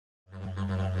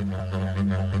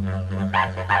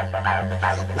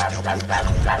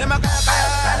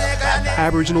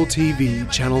Aboriginal TV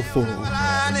Channel 4,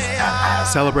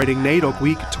 celebrating NAIDOC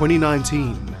Week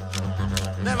 2019.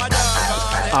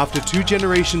 After 2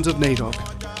 generations of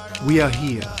NAIDOC, we are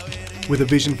here with a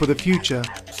vision for the future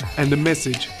and a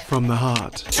message from the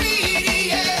heart.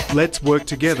 Let's work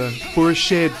together for a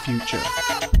shared future.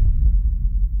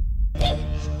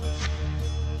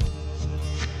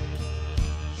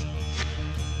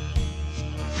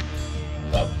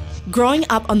 Growing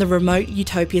up on the remote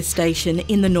Utopia station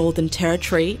in the Northern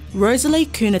Territory, Rosalie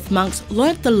Kunoth-Monks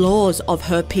learnt the laws of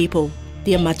her people,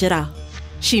 the Amajara.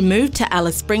 She moved to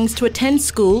Alice Springs to attend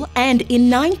school, and in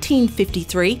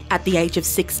 1953, at the age of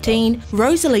 16,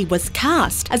 Rosalie was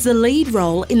cast as the lead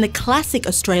role in the classic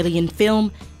Australian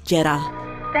film,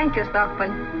 Jeddah. Thank you,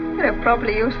 Stockman. You're a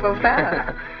properly useful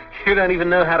fellow. You don't even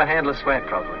know how to handle a sweat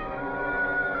properly.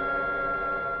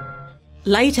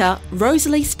 Later,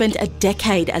 Rosalie spent a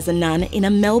decade as a nun in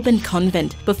a Melbourne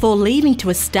convent before leaving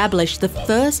to establish the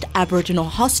first Aboriginal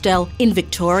hostel in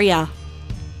Victoria.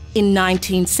 In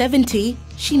 1970,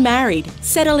 she married,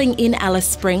 settling in Alice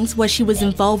Springs where she was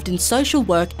involved in social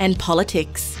work and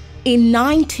politics. In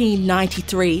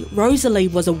 1993, Rosalie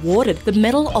was awarded the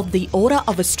Medal of the Order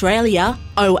of Australia,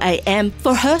 OAM,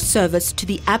 for her service to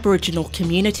the Aboriginal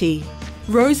community.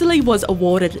 Rosalie was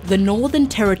awarded the Northern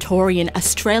Territorian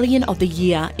Australian of the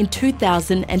Year in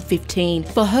 2015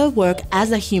 for her work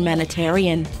as a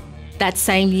humanitarian. That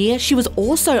same year, she was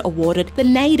also awarded the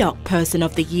NAIDOC Person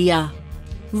of the Year.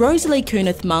 Rosalie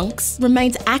Kunoth-Monks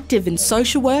remains active in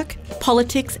social work,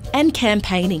 politics and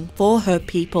campaigning for her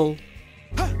people.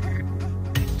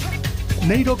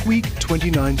 NAIDOC Week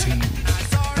 2019.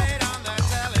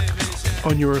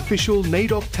 On your official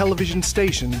NAIDOC television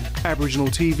station, Aboriginal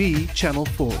TV Channel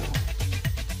 4.